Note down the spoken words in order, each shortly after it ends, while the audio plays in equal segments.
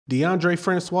Deondre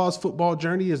Francois' football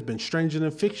journey has been stranger than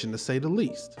fiction, to say the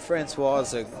least. Francois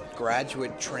is a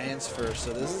graduate transfer,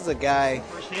 so this is a guy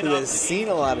who has seen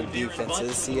a lot of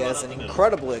defenses. He has an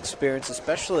incredible experience,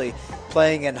 especially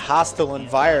playing in hostile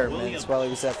environments while he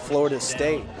was at Florida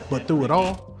State. But through it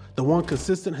all, the one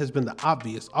consistent has been the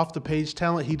obvious off-the-page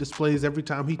talent he displays every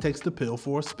time he takes the pill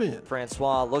for a spin.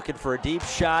 Francois looking for a deep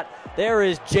shot. There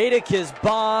is Jadakiss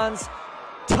Bonds.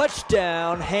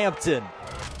 Touchdown, Hampton.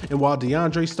 And while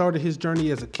Deondre started his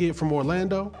journey as a kid from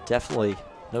Orlando, definitely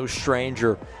no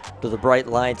stranger to the bright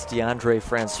lights, Deondre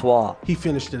Francois. He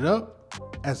finished it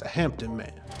up as a Hampton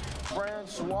man.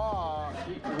 Francois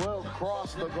will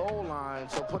cross the goal line,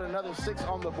 so put another 6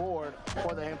 on the board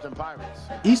for the Hampton Pirates.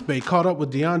 East Bay caught up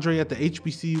with Deondre at the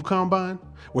HBCU Combine,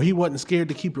 where he wasn't scared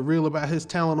to keep it real about his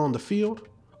talent on the field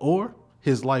or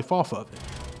his life off of it.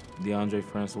 Deondre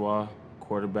Francois,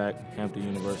 quarterback, Hampton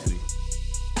University.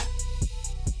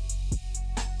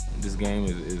 This game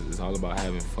is all about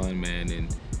having fun, man, and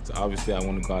so obviously I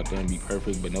want to go out there and be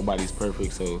perfect, but nobody's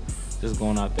perfect, so just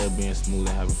going out there being smooth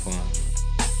and having fun.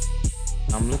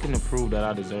 I'm looking to prove that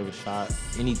I deserve a shot,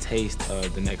 any taste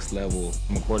of the next level.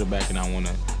 I'm a quarterback and I want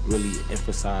to really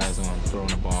emphasize on throwing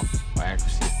the ball, my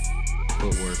accuracy,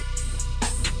 footwork,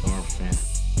 arm strength.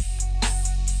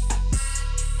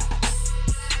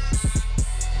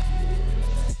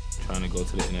 Trying to go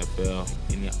to the NFL.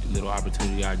 Any little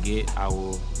opportunity I get, I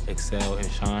will excel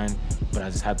and shine, but I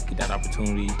just have to get that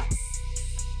opportunity.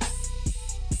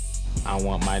 I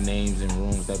want my names in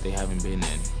rooms that they haven't been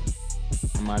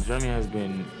in. My journey has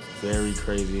been very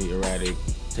crazy, erratic.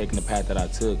 Taking the path that I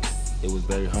took, it was a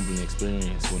very humbling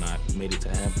experience when I made it to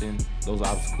Hampton. Those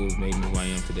obstacles made me who I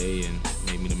am today and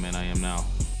made me the man I am now.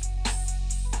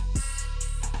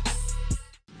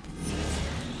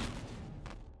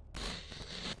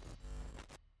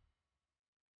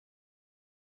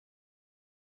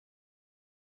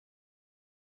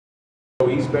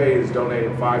 East Bay is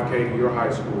donating $5K to your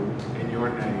high school in your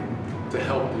name to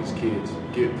help these kids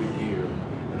get the gear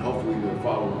and hopefully they'll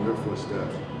follow in your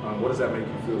footsteps. What does that make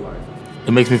you feel like?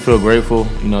 It makes me feel grateful.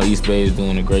 You know, East Bay is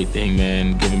doing a great thing,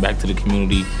 man, giving back to the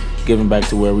community, giving back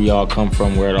to where we all come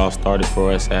from, where it all started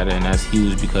for us at, and that's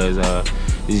huge because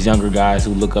these younger guys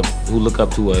who look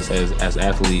up to us as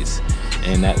athletes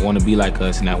and that want to be like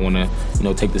us and that want to, you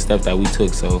know, take the steps that we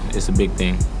took. So it's a big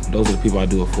thing. Those are the people I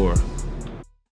do it for.